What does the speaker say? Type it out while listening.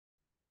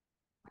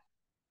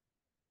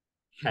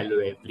Hello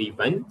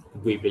everyone,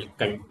 we will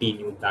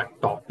continue the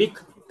topic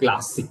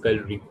classical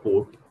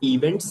report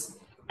events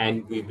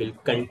and we will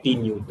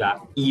continue the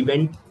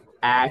event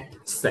at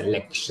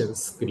selection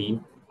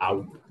screen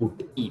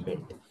output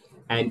event.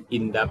 And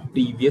in the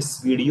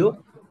previous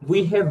video,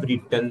 we have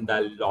written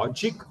the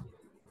logic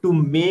to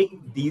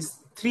make these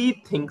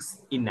three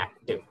things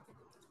inactive: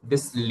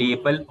 this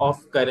label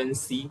of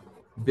currency,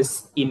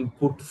 this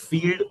input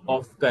field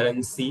of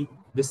currency,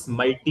 this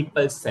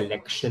multiple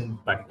selection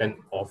button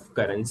of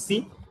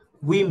currency.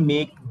 We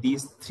make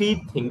these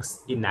three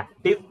things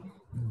inactive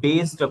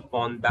based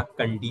upon the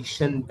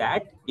condition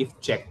that if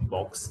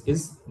checkbox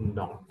is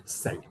not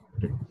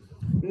selected.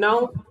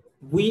 Now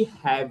we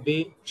have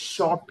a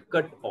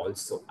shortcut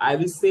also. I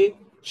will say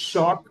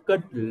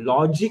shortcut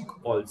logic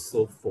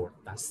also for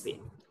the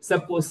same.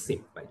 Suppose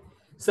simple.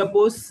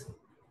 Suppose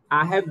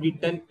I have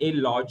written a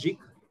logic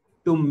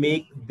to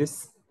make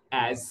this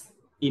as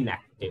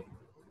inactive.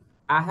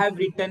 I have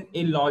written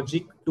a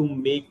logic to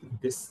make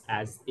this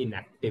as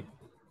inactive.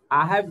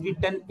 I have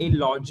written a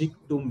logic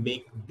to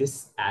make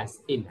this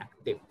as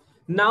inactive.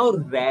 Now,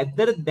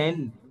 rather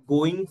than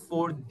going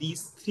for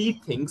these three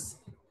things,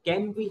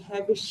 can we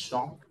have a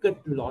shortcut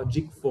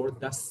logic for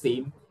the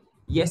same?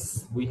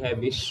 Yes, we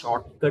have a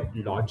shortcut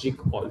logic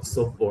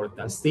also for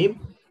the same.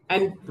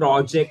 And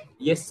project,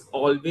 yes,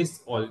 always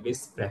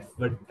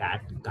prefer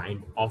that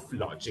kind of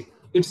logic.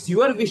 It's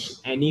your wish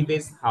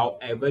anyways,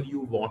 however you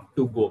want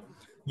to go.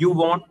 You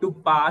want to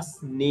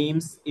pass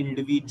names,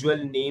 individual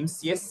names,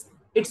 yes,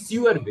 it's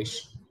your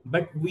wish.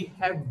 But we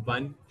have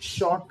one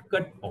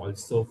shortcut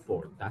also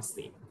for the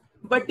same.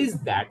 What is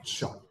that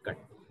shortcut?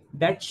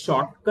 That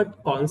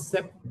shortcut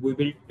concept, we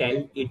will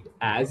tell it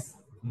as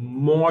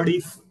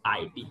modif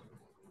id.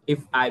 If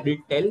I will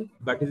tell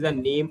what is the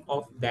name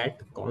of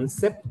that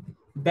concept,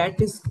 that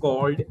is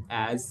called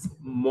as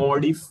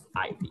modif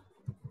id.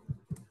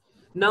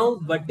 Now,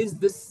 what is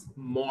this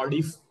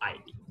modif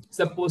id?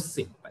 Suppose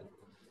simple.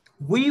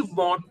 We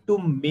want to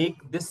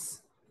make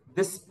this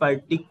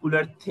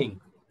particular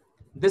thing,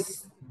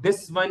 this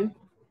one,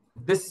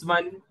 this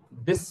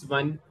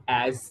one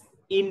as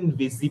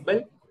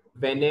invisible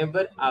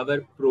whenever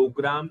our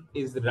program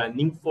is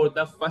running for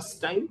the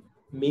first time,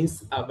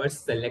 means our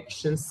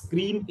selection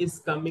screen is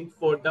coming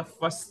for the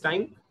first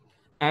time.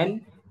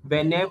 And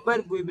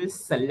whenever we will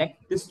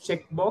select this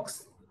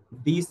checkbox,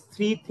 these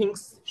three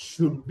things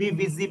should be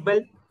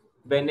visible.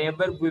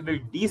 Whenever we will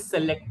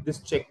deselect this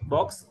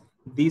checkbox,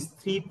 these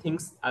three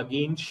things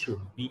again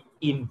should be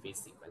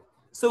invisible.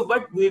 So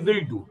what we will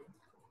do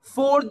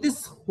for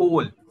this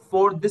whole,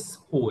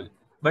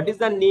 what is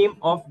the name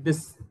of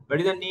this? What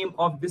is the name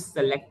of this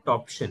select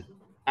option?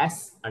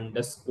 S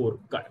underscore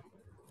curve.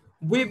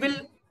 We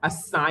will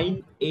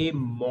assign a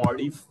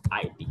modif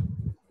id.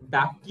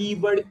 The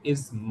keyword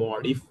is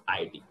modif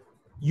id.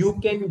 You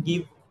can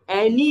give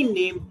any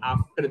name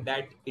after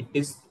that. It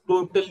is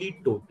totally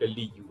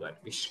your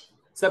wish.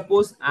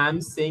 Suppose I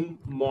am saying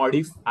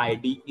modif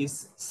id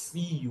is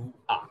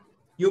CUR.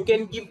 You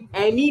can give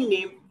any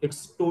name.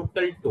 It's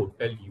total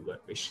your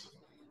wish.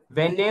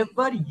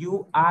 Whenever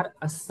you are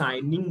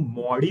assigning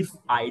modif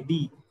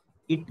id,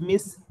 it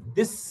means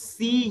this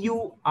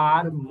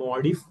CUR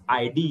modif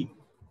id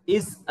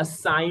is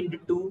assigned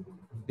to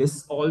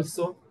this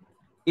also,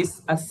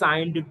 is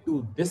assigned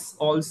to this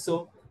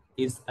also,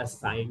 is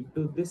assigned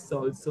to this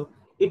also.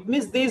 It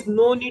means there is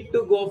no need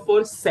to go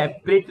for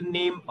separate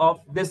name of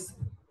this,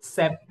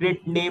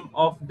 separate name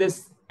of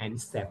this, and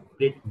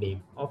separate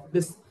name of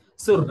this.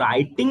 So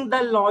writing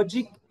the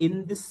logic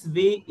in this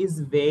way is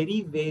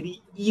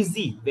very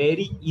easy,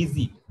 very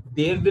easy.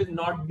 There will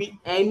not be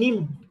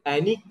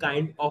any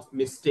kind of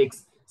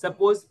mistakes.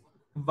 Suppose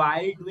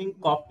while doing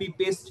copy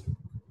paste,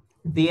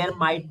 there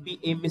might be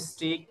a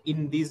mistake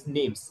in these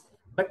names.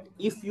 But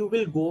if you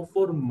will go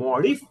for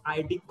modif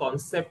id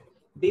concept,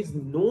 there's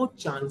no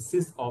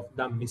chances of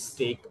the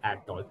mistake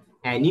at all.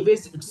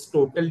 Anyways, it's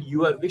total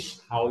your wish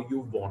how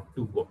you want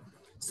to go.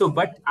 So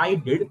what I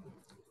did,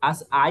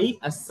 as I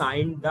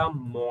assigned the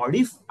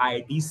modif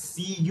id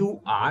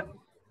CUR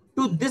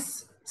to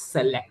this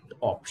select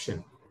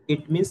option,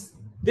 it means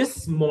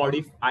this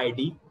modif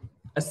id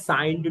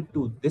assigned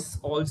to this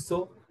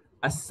also,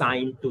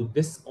 assigned to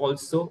this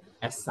also,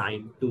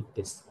 assigned to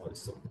this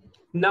also.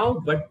 Now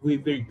what we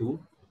will do,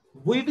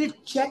 we will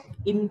check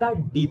in the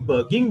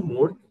debugging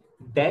mode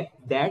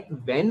that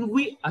when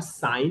we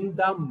assign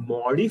the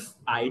modif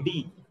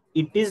id,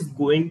 it is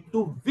going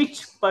to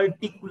which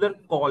particular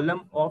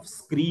column of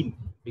screen,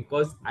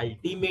 because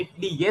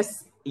ultimately,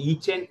 yes,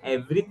 each and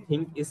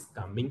everything is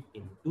coming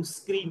into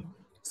screen.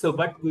 So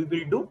what we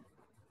will do,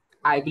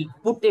 I will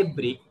put a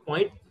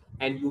breakpoint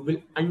and you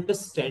will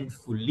understand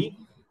fully.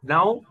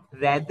 Now,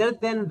 rather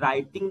than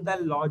writing the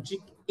logic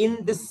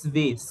in this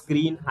way,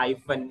 screen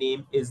hyphen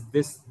name is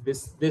this,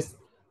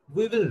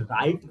 we will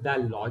write the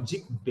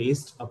logic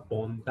based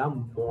upon the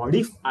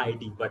modif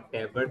ID,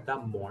 whatever the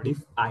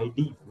modif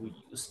ID we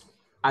used.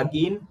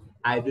 Again,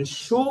 I will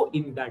show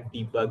in the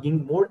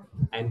debugging mode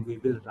and we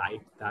will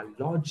write the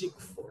logic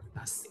for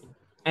the same.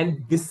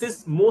 And this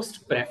is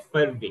most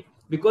preferred way.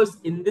 because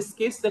in this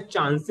case, the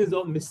chances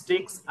of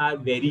mistakes are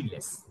very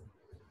less.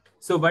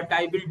 So what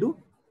I will do,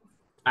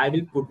 I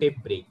will put a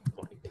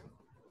breakpoint.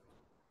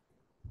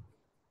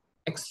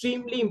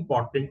 Extremely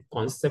important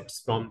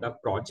concepts from the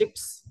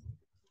projects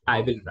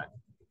I will run.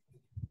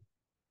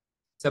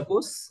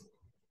 Suppose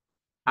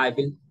I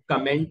will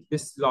comment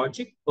this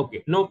logic.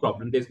 Okay, no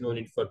problem. There's no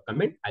need for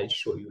comment. I'll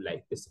show you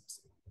like this.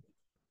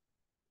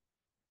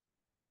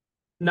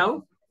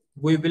 Now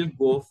we will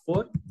go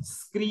for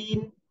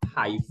screen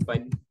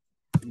hyphen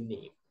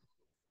name.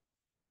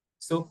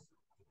 So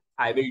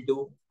I will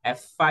do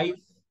F5,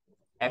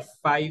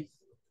 F5.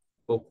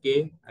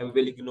 Okay, I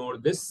will ignore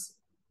this.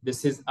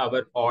 This is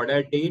our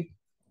order date.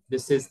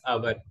 This is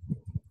our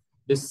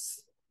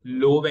this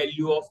low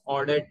value of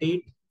order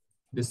date.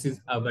 This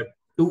is our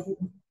 2.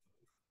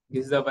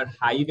 This is our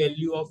high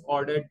value of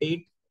order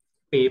date.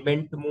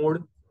 Payment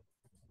mode.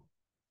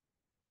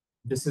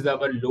 This is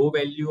our low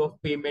value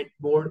of payment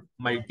mode.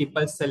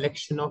 Multiple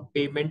selection of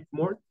payment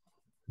mode.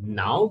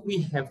 Now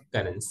we have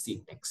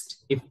currency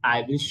text. If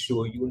I will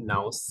show you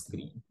now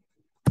screen.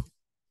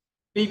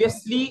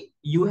 Previously,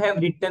 you have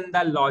written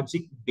the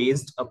logic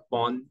based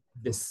upon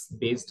this.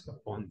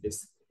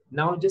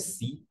 Now just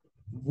see,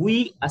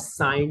 we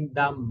assigned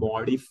the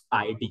modif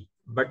ID,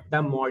 but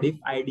the modif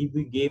ID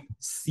we gave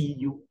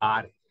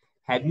CUR.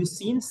 Have you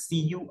seen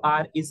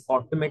CUR is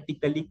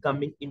automatically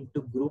coming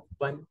into group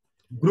 1?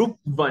 Group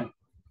 1.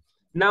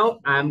 Now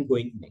I'm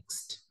going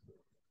next.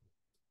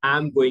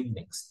 I'm going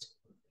next.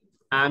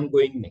 I'm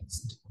going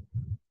next.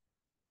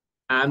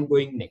 I'm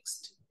going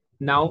next.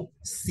 Now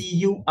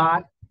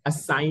CUR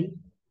assigned.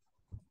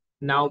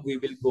 Now we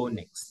will go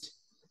next.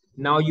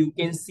 Now you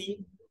can see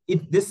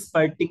if this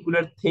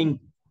particular thing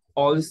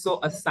also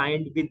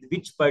assigned with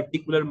which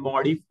particular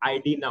modif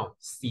ID now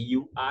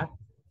CUR.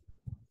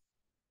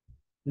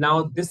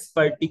 Now this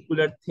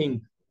particular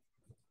thing,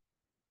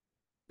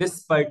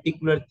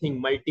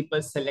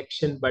 multiple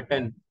selection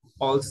button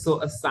also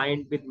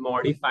assigned with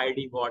modif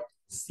ID what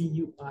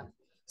CUR.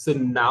 So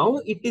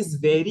now it is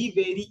very,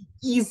 very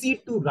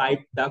easy to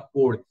write the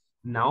code.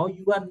 Now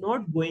you are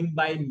not going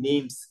by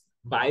names.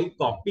 While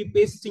copy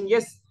pasting,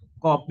 yes,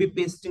 copy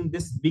pasting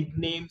this big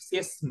names,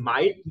 yes,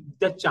 might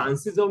the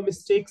chances of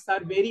mistakes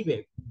are very,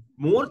 very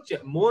more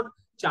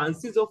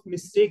chances of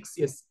mistakes,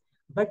 yes.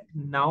 But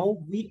now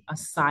we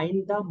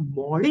assign the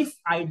modif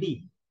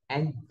ID,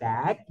 and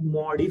that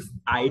modif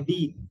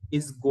ID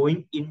is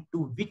going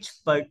into which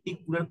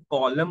particular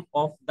column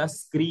of the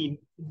screen?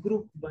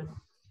 Group 1.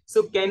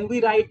 So can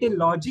we write a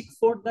logic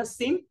for the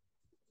same?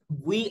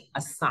 We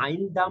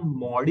assign the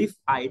modif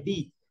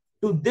ID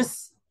to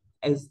this.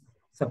 As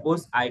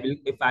suppose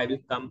if I will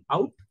come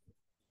out,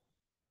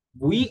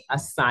 we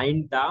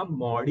assign the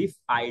modif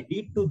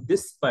ID to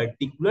this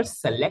particular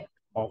select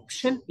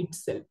option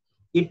itself.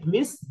 It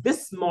means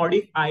this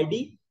modif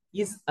ID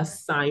is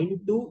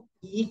assigned to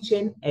each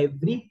and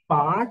every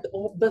part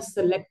of the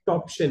select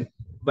option.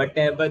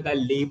 Whatever the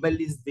label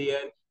is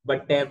there,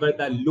 whatever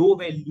the low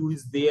value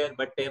is there,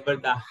 whatever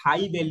the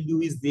high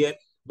value is there,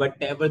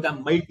 whatever the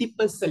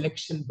multiple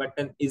selection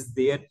button is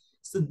there.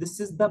 So this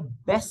is the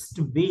best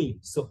way.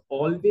 So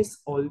always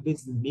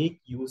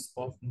make use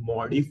of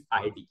modif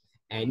ID.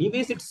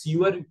 Anyways, it's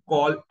your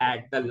call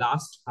at the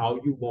last how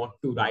you want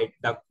to write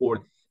the code.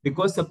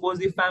 Because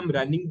suppose if I'm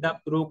running the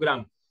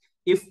program,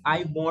 if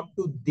I want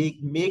to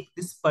make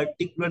this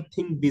particular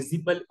thing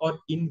visible or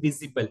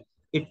invisible,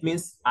 it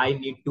means I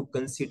need to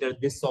consider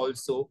this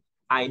also.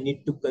 I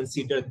need to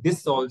consider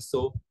this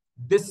also,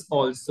 this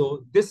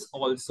also, this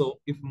also.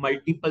 If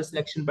multiple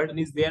selection button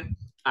is there,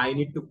 I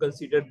need to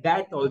consider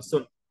that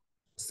also.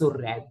 So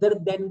rather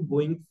than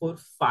going for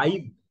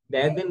five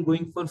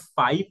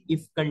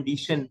if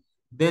condition,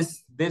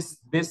 this,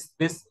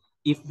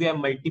 if we have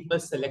multiple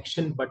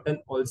selection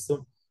button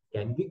also,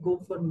 can we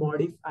go for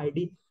modif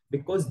ID?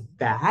 Because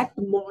that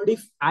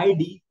modif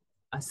ID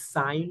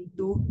assigned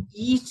to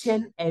each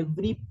and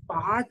every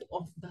part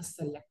of the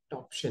select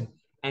option,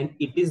 and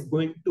it is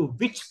going to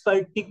which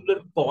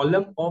particular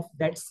column of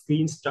that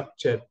screen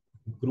structure?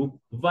 Group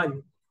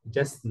 1.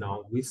 Just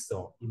now we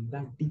saw in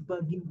the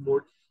debugging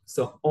mode.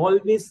 So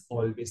always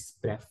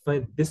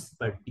prefer this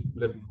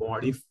particular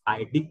modif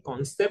ID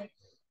concept.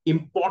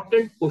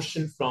 Important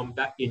question from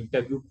the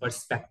interview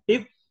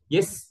perspective.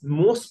 Yes,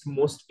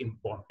 most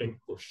important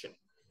question.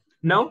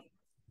 Now,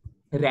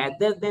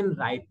 rather than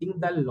writing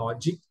the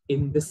logic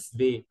in this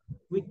way,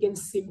 we can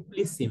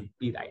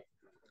simply write.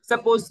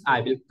 Suppose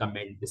I will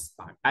comment this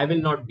part. I will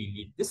not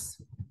delete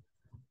this.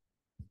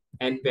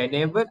 And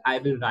whenever I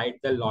will write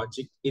the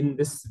logic in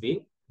this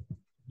way,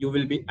 you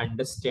will be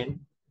understand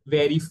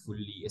very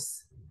fully.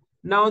 Yes.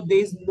 Now there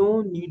is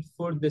no need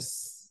for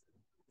this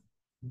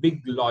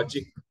big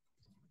logic.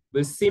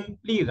 We'll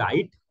simply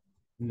write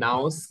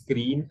now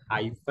screen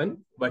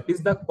hyphen. What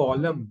is the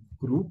column?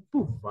 Group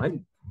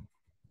 1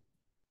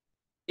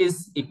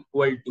 is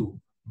equal to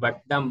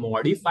what the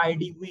modif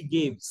ID we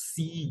gave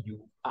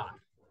CUR.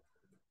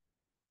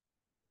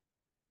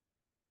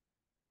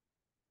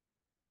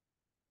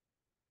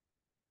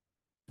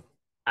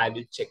 I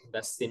will check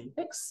the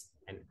syntax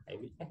and I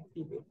will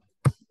activate.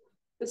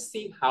 Let's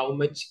see how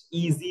much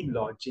easy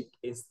logic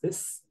is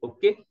this.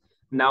 Okay.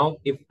 Now,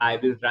 if I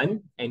will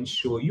run and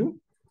show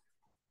you,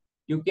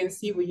 you can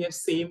see we have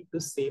same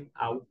to same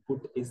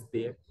output is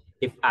there.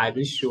 If I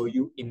will show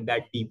you in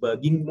that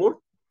debugging mode,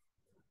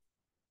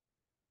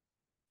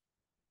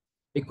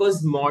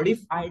 because modif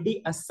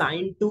ID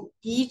assigned to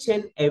each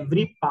and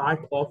every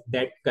part of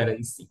that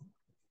currency.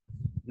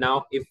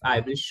 Now, if I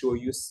will show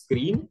you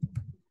screen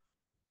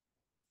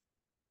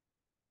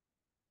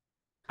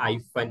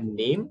hyphen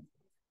name,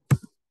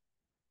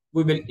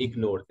 we will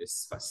ignore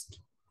this first.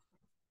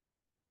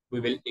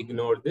 We will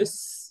ignore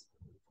this.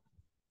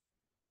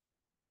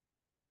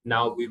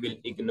 Now we will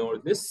ignore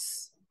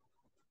this.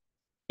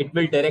 It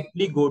will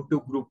directly go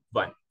to group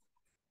 1.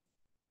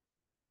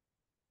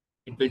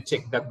 It will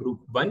check the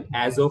group 1.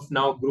 As of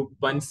now, group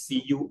 1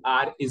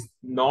 CUR is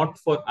not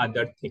for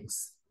other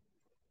things.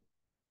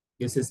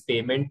 This is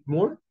payment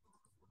mode.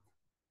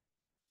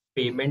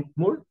 Payment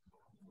mode.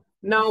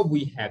 Now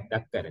we have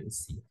the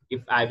currency.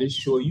 If I will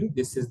show you,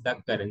 this is the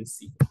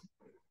currency.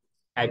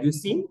 Have you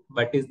seen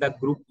what is the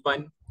group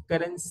 1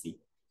 currency?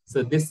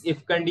 So this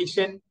if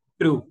condition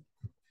true,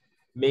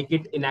 make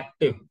it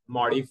inactive,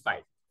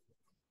 modified.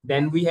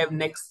 Then we have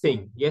next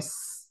thing.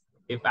 Yes,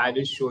 if I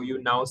will show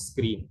you now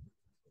screen,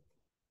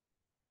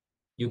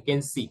 you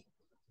can see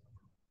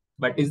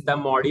what is the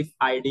modif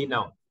ID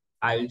now.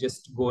 I will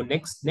just go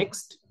next.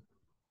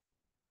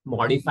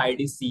 Modif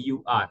ID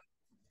CUR.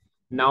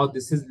 Now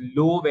this is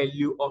low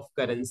value of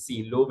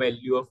currency, low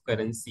value of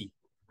currency.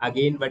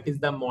 Again, what is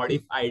the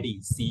modif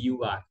ID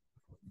CUR?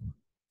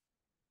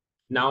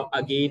 Now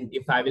again,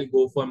 if I will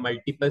go for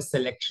multiple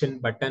selection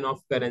button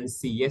of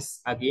currency,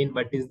 yes, again,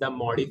 what is the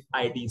modif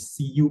ID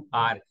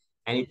CUR?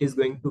 And it is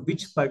going to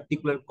which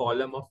particular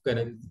column of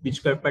currency,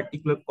 which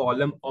particular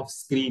column of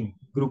screen,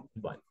 group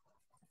 1.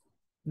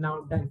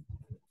 Now done.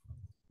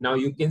 Now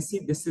you can see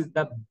this is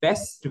the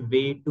best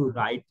way to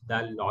write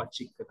the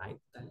logic, right?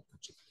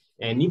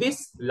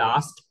 Anyways,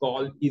 last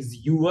call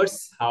is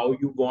yours, how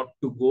you want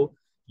to go.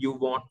 You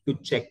want to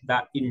check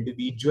the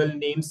individual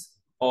names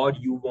or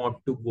you want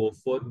to go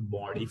for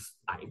modif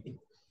ID.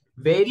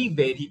 Very,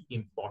 very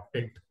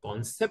important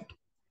concept.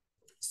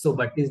 So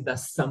what is the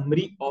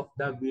summary of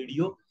the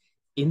video?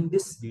 In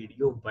this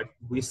video, what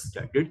we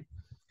studied,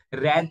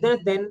 rather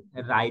than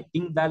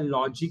writing the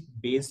logic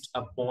based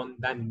upon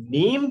the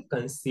name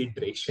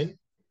consideration,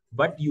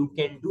 what you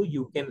can do,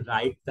 you can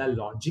write the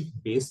logic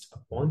based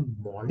upon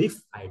modif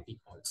ID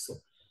also.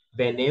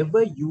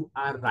 Whenever you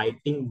are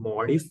writing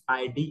modif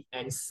ID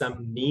and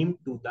some name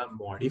to the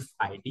modif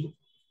ID,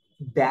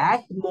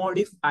 that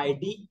modif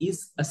ID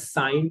is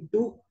assigned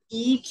to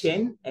each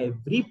and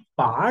every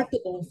part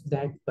of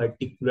that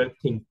particular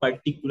thing,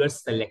 particular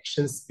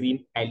selection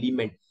screen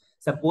element.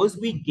 Suppose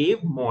we gave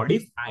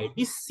modif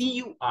ID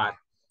CUR.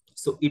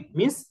 So it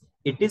means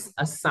it is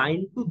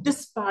assigned to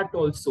this part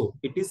also.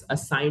 It is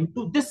assigned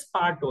to this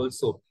part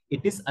also.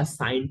 It is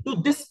assigned to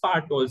this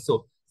part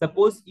also.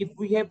 Suppose if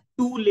we have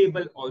two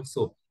label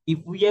also, if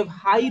we have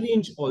high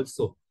range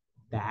also,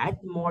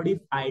 that modif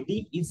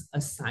ID is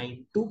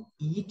assigned to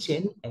each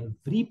and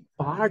every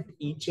part,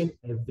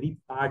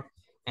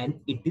 and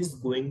it is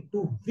going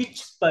to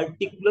which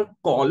particular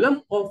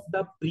column of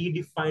the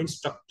predefined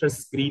structure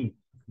screen,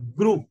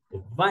 group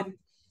 1.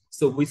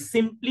 So we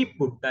simply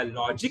put the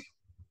logic.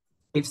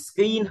 If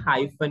screen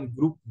hyphen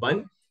group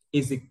 1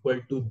 is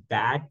equal to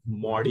that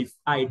modif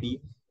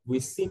ID, we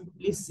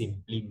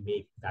simply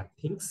make the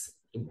things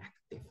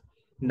inactive.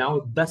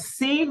 Now the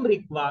same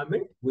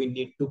requirement we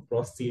need to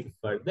proceed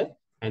further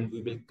and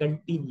we will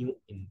continue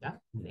in the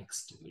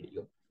next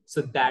video.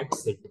 So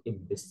that's it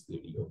in this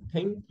video.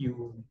 Thank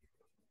you.